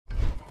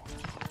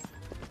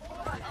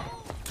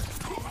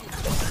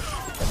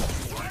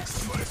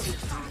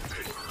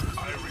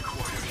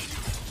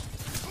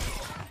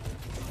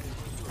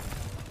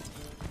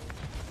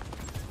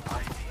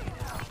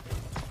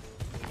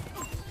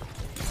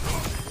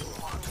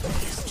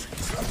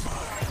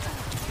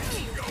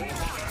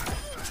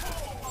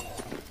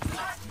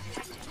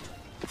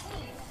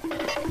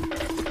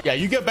Yeah,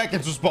 you get back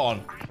into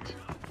spawn.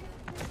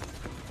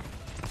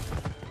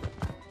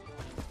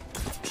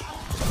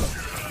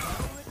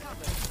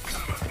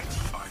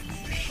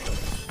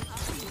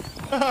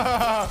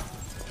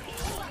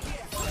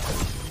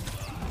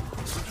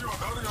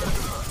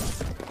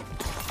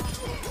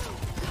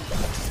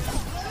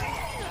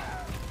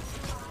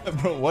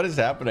 Bro, what is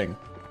happening?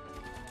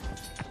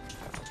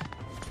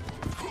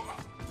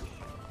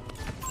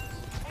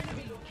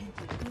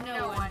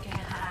 No one can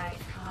hide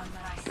from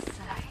my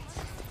sight.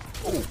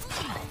 Oh.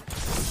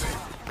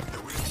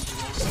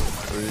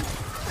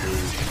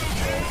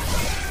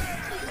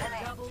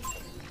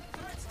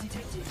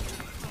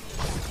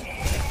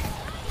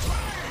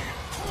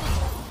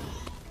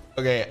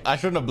 Okay, I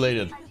shouldn't have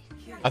bladed.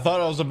 I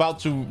thought I was about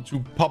to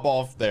pop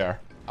off there.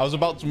 I was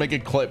about to make a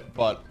clip,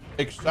 but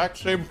exact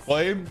same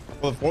play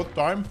for the 4th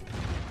time.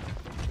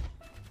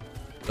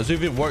 Let's see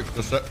if it works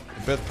the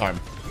 5th time.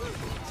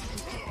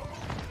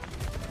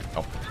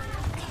 Oh.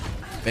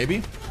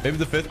 Maybe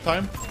the 5th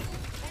time.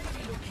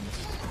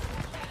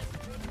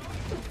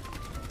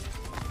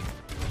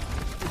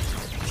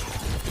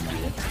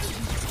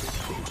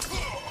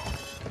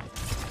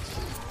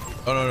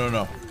 Oh,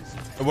 no.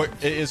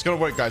 It's gonna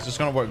work, guys. It's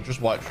gonna work. Just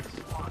watch.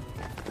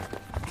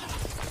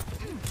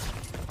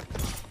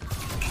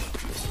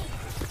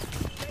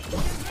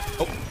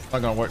 Oh,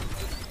 not gonna work.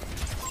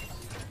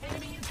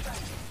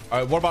 All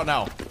right, what about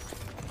now?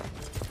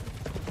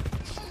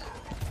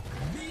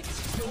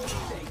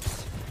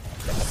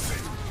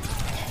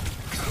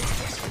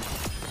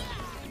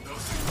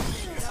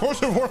 Of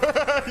course it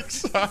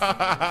works.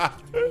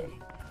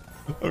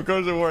 Of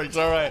course it works.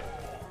 All right,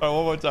 one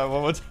more time.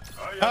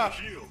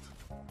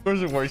 Of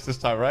course it works this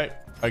time, right? All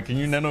right, can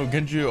you nano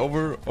Genji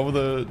over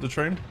the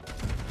train?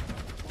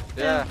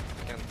 Yeah,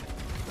 I can.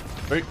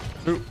 3,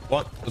 2,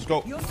 1, let's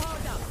go. I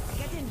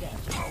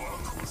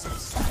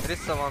did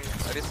someone.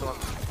 I did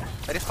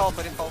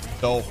half.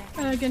 So,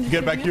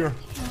 get back here.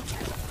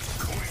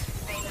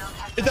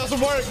 It doesn't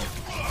work.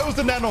 It was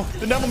the nano.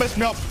 The nano messed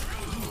me up.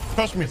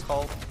 Trust me.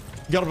 You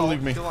gotta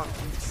believe me.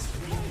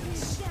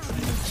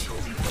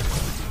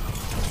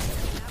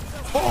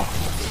 Oh,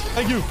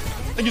 thank you.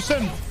 Thank you,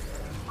 Sin.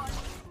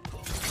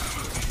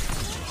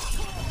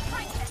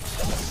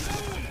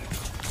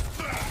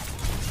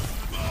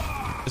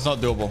 It's not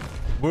doable.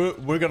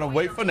 We're gonna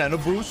wait for nano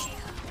boost,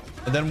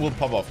 and then we'll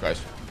pop off, guys.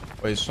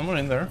 Wait, is someone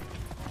in there?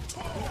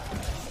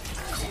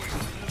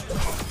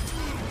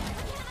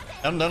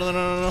 No.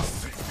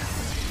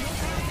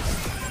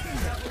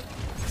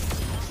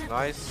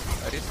 Nice.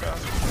 Arisa.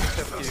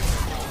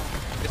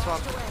 This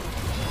one.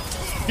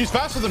 He's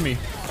faster than me.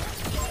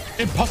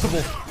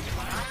 Impossible.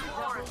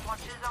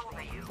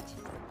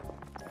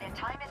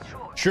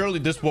 Surely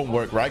this won't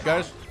work, right,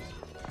 guys?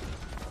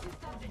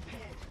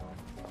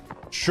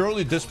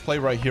 Surely this play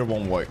right here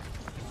won't work.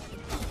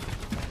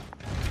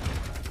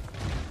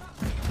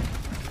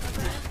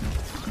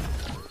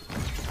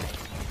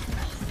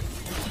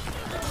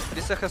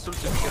 Arisa has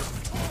ulti here.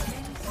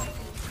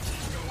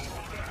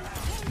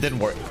 Didn't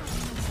work.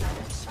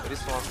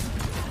 This one.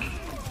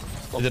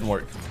 It didn't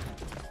work.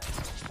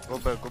 Go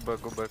back.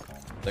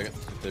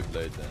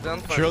 Don't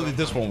find Surely them.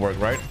 this won't work,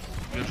 right?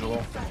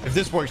 Usual. If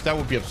this works, that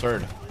would be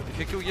absurd. If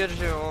you kill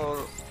Genji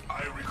or...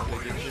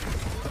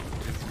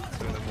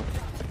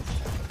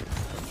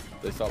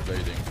 They start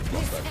baiting.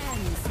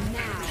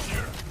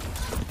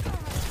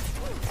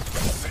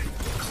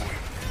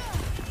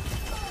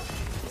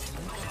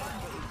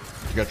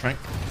 You got Trank?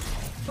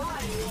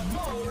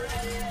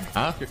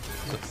 Huh?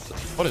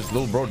 What is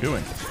little bro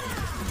doing?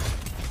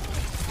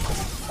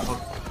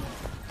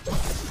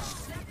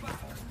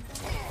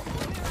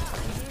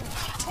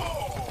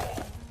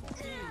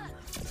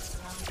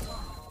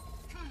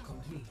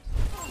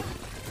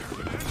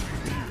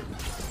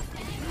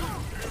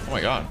 Oh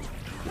my god.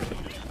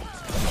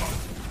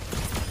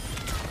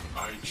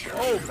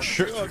 Oh,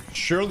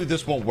 surely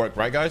this won't work,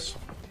 right, guys?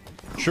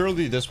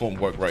 Surely this won't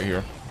work right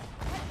here.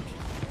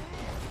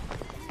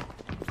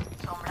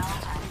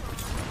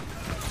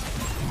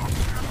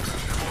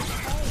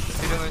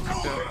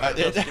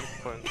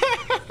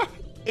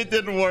 It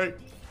didn't work.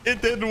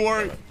 It didn't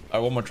work.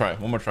 All right, one more try.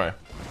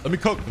 Let me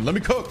cook.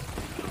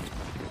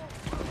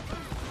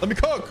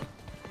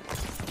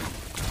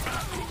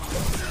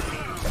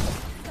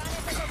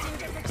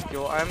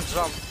 Yo, I'm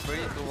jump. 3,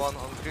 2, 1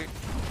 on 3.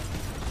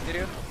 Get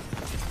you?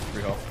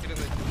 3 off.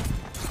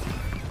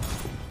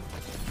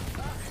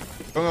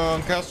 Come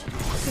on, Cass.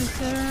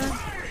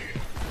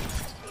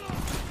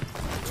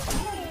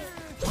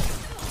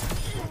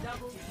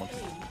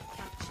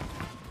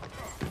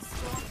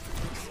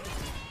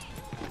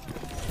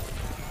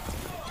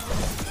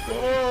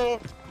 Oh,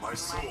 my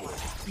soul.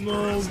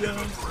 No,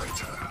 God.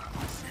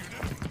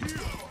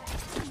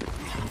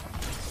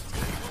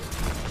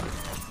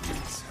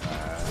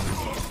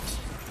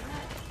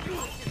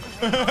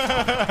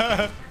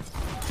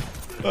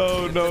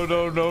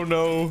 Oh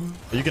no.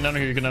 You can enter.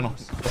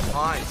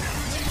 Nice.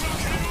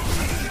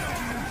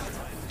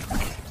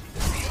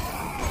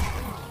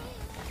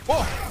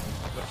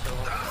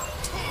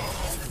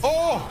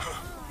 Oh!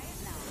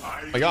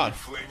 My God.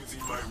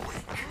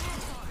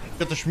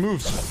 Get the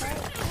schmoves.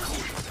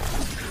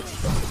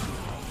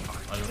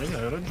 Are you ready?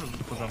 Are you ready?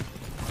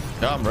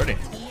 Yeah, I'm ready.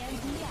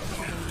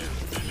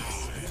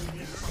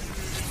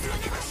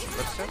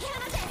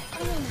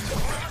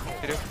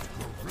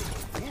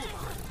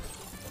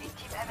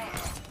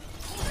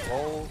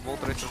 Wall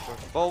tracer.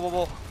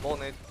 Wall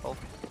nade. Oh,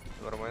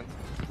 never mind.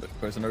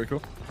 Where's the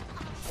miracle?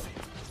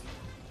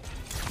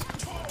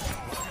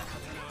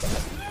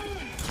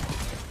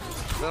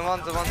 The one.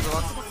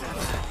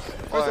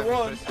 Where's the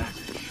one?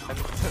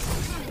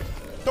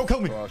 Don't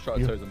kill me. Oh, I shot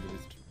a toes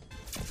underneath.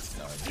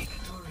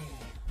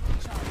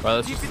 Right,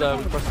 let's just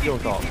press the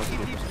dart. Press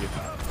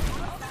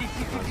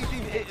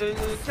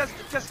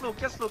the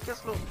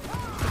Casse-l'eau.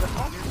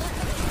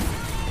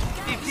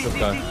 Deep.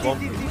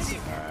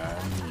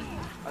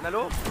 Un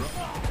halo.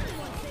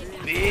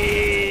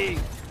 Big.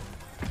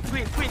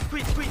 Queen.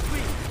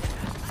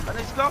 Un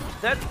escort.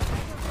 Dead.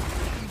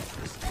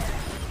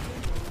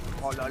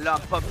 Oh là là,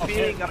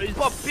 popping.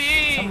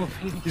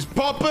 He's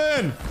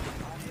popping.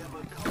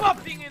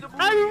 Popping in the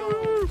booty.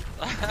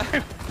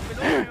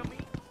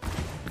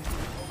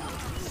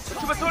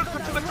 Control.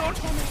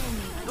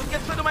 Don't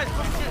get sodomized.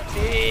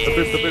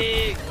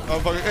 Big. Oh,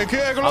 fuck it.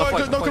 Okay,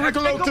 no,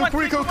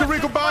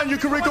 Kariko ban. You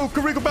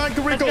Kariko ban.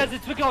 Guys,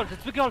 it's big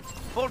out.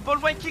 Ball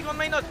wanking on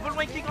my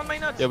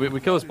nuts. Yeah, we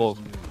kill this ball.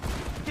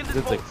 Kill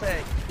this ball,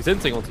 say. He's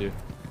inting onto you.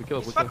 We kill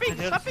him. He's fapping.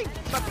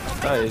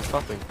 Yeah, he's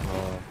fapping.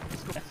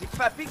 He's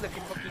fapping like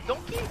a fucking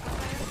donkey.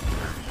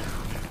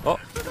 Oh.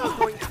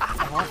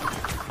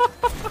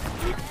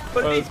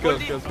 Let's go.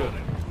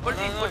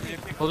 Hold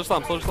it.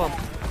 Soldier slam.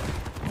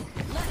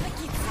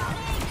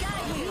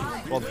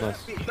 One's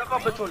nice.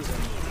 D'abord battle. This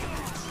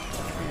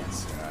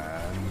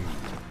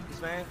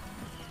man.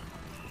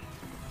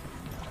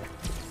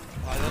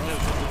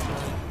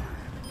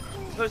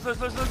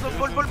 Slow.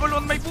 Ball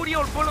on my booty.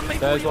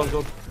 There's one.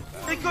 Go,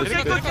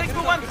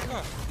 one.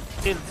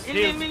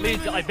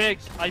 Please, I beg.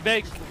 I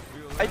beg.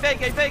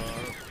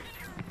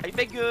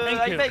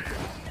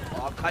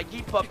 Oh,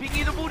 Kragie popping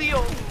in the booty.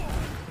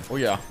 Oh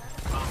yeah.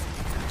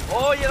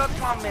 Oh yeah, that's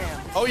my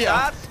man. Oh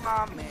yeah. That's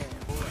my man.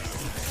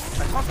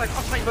 I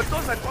cross my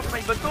buttons.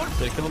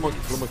 Yeah, kill him.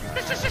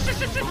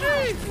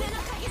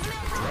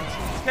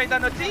 Kinda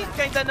naughty.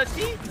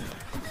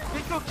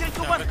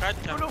 Kill one.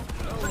 Follow.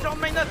 Soldier on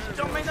my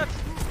nuts.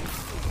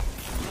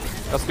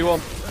 That's the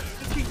one.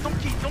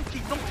 Donkey.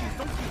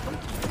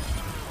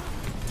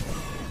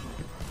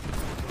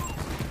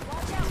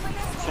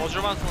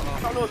 Soldier one.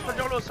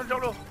 Soldier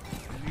low.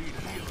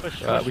 Push,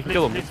 We can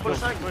kill him. Push.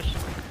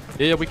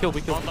 Yeah, we kill.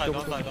 Don't die.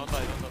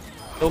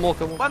 Kill him all.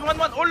 One.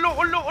 Oh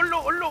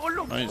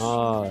low. Nice.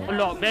 Oh,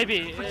 look,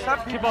 baby.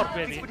 Keep up,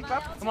 baby.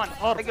 Come on,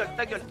 orb.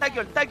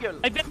 Taggle.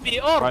 My baby,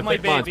 orb, Right, my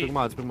big mine, baby.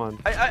 big mine.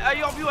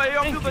 I orb you,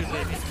 Thank you, but...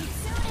 baby.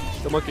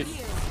 The monkey.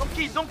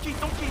 Donkey.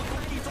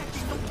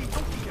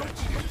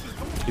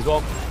 He's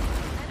on.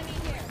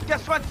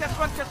 Casse one.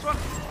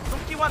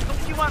 Donkey one. The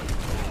donkey,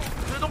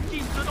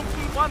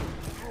 one.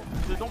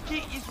 The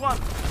donkey is one.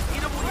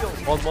 In the bouillon.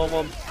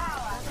 One.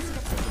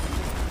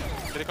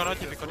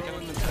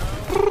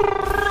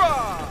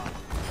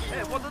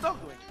 Hey, what's the dog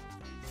doing?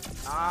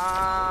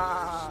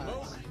 Ah.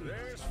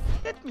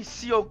 Let me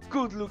see how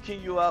good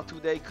looking you are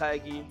today,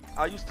 Kragie.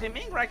 Are you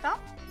streaming right now?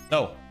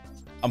 No,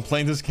 I'm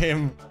playing this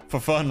game for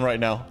fun right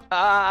now.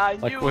 Ah, I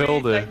Like knew we all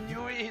it. do. I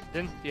knew it.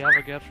 Didn't you have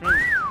a girlfriend?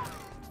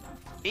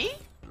 Me?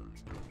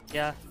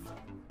 Yeah.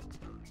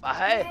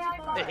 Hey.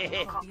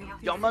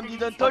 Your mom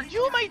didn't told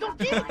you, my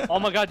donkey? Oh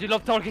my god, you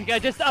love talking. I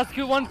just ask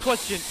you one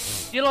question.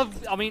 Do you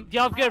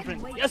have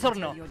girlfriend? Yes or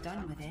no? You're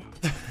done with it.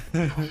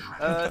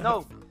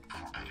 No.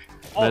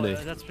 Oh, Many.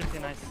 that's pretty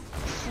nice.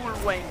 Full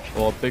wank.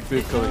 Oh, big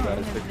boob coming,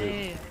 guys. Big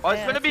boob. Oh,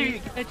 it's gonna be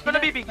big. It's gonna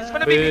be big.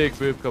 Big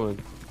boob coming.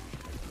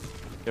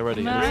 Get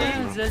ready.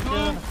 Man, Two,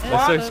 I'm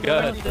so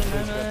scared.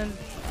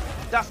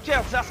 They're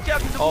scared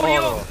in the Oh.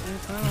 bouillon.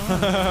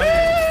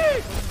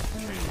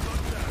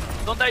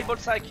 Don't die, ball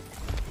sack.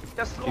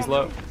 He's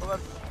low.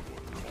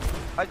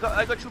 I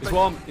got you. He's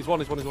one.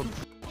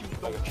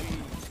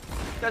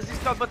 That's this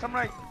card, bottom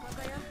right.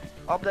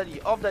 Orb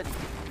daddy.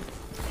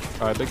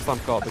 Alright, big slam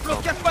card. Big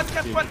slam.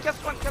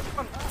 Cast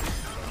one.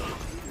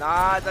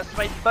 Nah, that's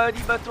my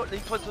buddy battle.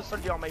 It was the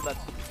soldier, my bad.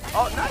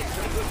 Oh, nice.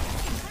 Very good.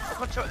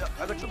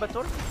 I got you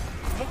battle.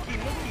 Monkey.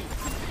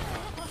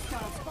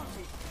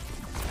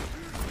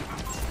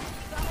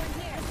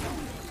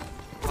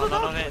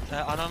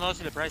 non,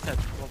 c'est le price set.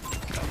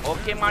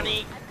 Okay,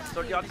 money.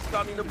 Soldier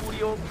discard in the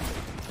bouillon.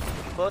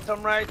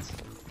 Bottom right.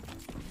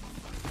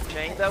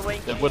 Change the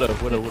wing. Yeah, widow.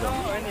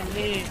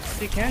 Finally,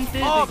 si can't do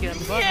Oh, it again.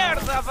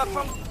 mierda,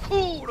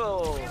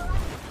 vaffanculo!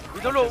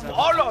 Idolo,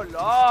 oh là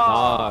là!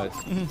 Nice.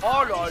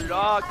 Oh là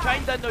là,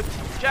 kinda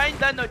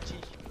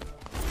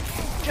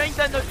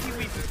naughty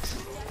with it.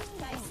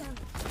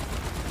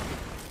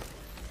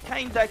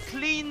 Kinda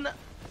clean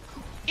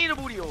in a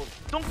bouillon.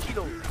 Donkey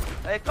low.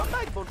 Hey, come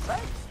back, both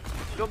sides.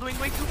 You're doing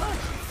way too much.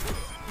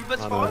 Leave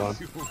us for us.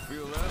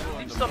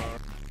 Leave some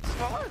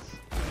for us.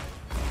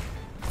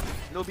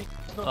 No big.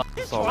 No.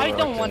 Sorry, I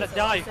don't okay. want to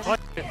die. Fuck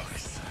it.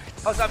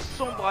 Oh, ça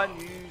sombre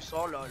anus.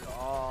 Oh là là.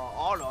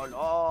 Oh là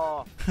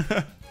là.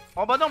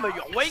 Oh bah non, mais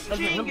you're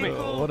waking.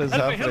 What is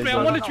Help me, happening?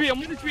 I'm on the Bro? tree,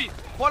 I'm on the tree.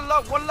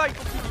 Wallah, wallah, il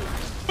continue.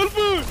 Help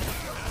me!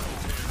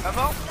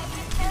 Avant.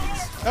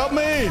 Help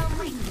me!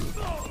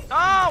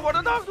 Ah, what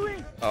are dog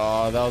doing?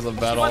 Oh, that was a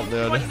bad ult,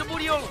 One in dude. the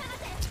booty hole.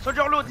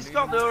 Soldier low,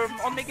 Discord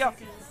on Mega.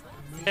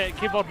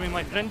 Keyboard me,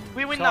 my friend.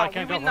 We win So now, I we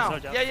can go win for now.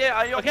 Soldier. Yeah, yeah,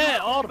 I heard Okay,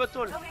 you, orb.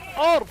 battle.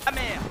 Orb! Ta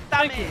mère, ta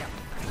Thank you. mère.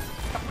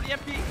 T'as pris un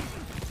pic.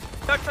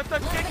 Touch,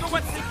 take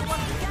one, take one.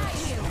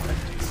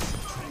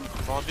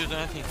 Don't do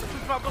anything.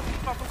 Doucement.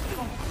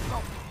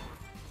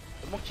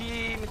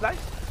 Monkey midlife.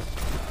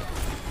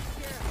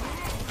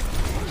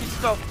 Monkey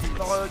stop,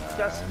 dans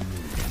casse.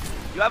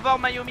 You have our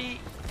Miami.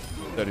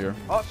 Dead here.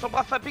 Oh, son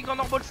bras fabrique en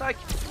orball sac.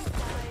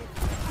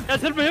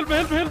 Yes, help me, help me,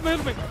 help me, help me,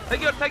 help me. Ta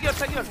gueule, ta gueule,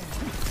 ta gueule.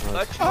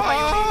 Tu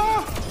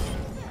Ah!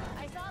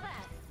 I saw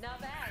that.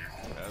 Not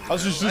bad.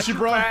 How's your sushi,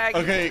 bro?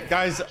 Okay,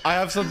 guys, I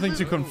have something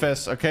to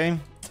confess. Okay,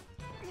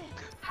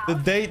 the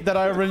date that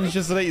I arranged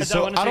yesterday.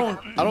 So I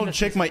don't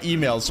check my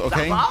emails.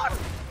 Okay,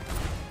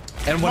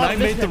 and when I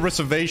made the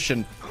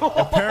reservation,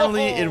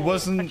 apparently it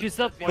wasn't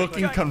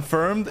booking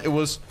confirmed. It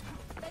was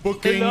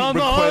booking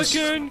request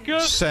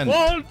sent.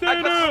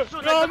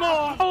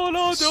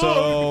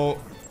 So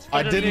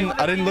I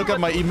didn't look at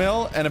my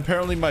email, and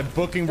apparently my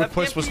booking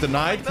request was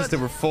denied because they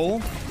were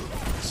full.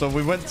 So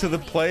we went to the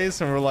place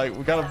and we're like,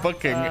 we got a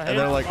booking, and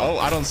they're like, oh,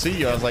 I don't see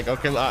you. I was like,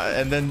 okay,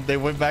 and then they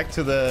went back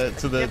to the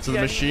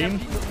machine,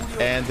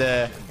 and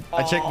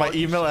I checked my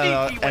email,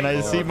 and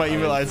I see my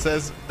email. It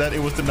says that it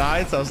was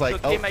denied. So I was like,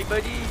 okay, oh, my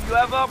buddy, you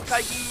have our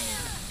Kragie.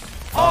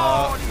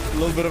 a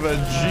little bit of a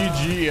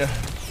GG.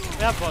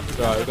 Have fun.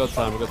 Alright, we got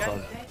time, we got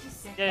time.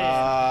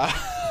 Yeah.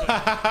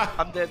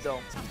 I'm dead though.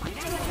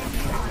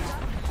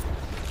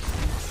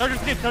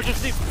 Soldier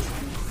sleep.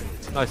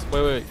 Nice,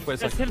 wait a Yes,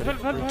 second. help.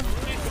 Coming,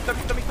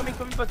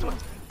 battle.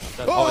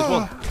 Oh, it's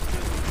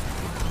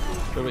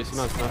one. Wait,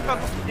 C9.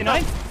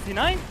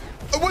 C9?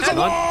 It was a C9?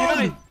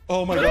 one!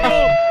 Oh my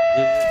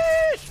god.